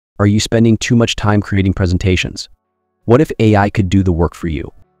Are you spending too much time creating presentations? What if AI could do the work for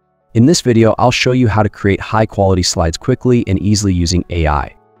you? In this video, I'll show you how to create high-quality slides quickly and easily using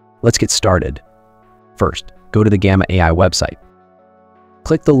AI. Let's get started. First, go to the Gamma AI website.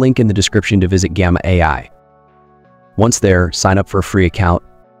 Click the link in the description to visit Gamma AI. Once there, sign up for a free account.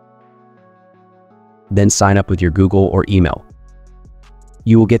 Then sign up with your Google or email.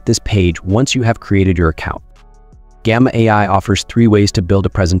 You will get this page once you have created your account. Gamma AI offers 3 ways to build a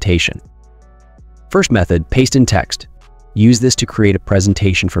presentation. First method, paste in text. Use this to create a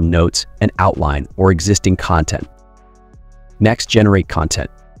presentation from notes, an outline, or existing content. Next, generate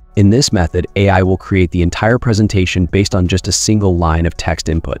content. In this method, AI will create the entire presentation based on just a single line of text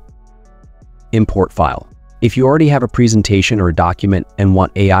input. Import file. If you already have a presentation or a document and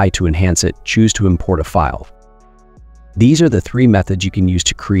want AI to enhance it, choose to import a file. These are the 3 methods you can use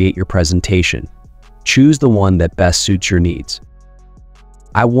to create your presentation. Choose the one that best suits your needs.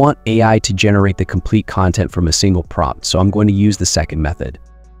 I want AI to generate the complete content from a single prompt, so I'm going to use the second method.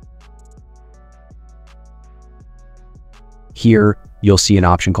 Here, you'll see an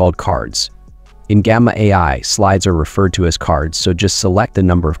option called cards. In Gamma AI, slides are referred to as cards, so just select the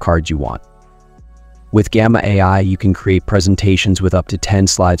number of cards you want. With Gamma AI, you can create presentations with up to 10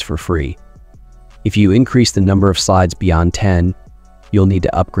 slides for free. If you increase the number of slides beyond 10, you'll need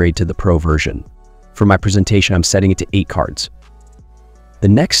to upgrade to the Pro version. For my presentation, I'm setting it to 8 cards. The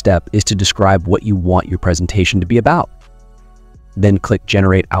next step is to describe what you want your presentation to be about. Then click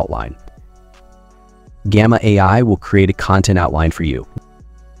Generate Outline. Gamma AI will create a content outline for you.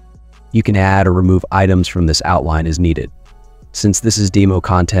 You can add or remove items from this outline as needed. Since this is demo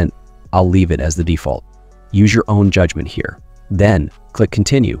content, I'll leave it as the default. Use your own judgment here. Then, click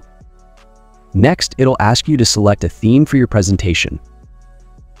Continue. Next, it'll ask you to select a theme for your presentation.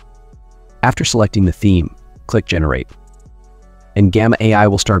 After selecting the theme, click Generate. And Gamma AI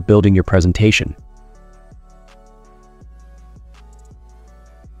will start building your presentation.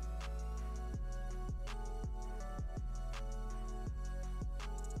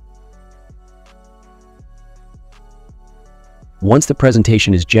 Once the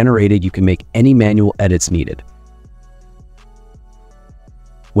presentation is generated, you can make any manual edits needed.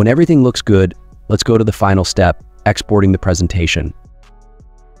 When everything looks good, let's go to the final step, exporting the presentation.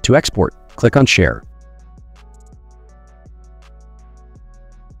 To export, click on Share.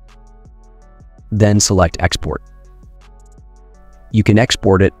 Then select Export. You can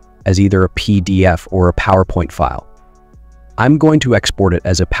export it as either a PDF or a PowerPoint file. I'm going to export it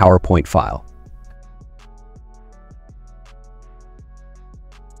as a PowerPoint file.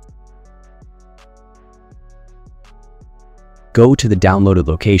 Go to the downloaded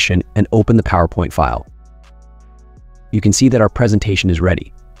location and open the PowerPoint file. You can see that our presentation is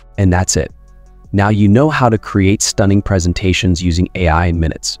ready. And that's it. Now you know how to create stunning presentations using AI in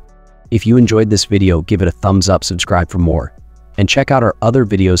minutes. If you enjoyed this video, give it a thumbs up, subscribe for more, and check out our other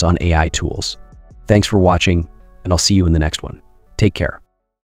videos on AI tools. Thanks for watching, and I'll see you in the next one. Take care.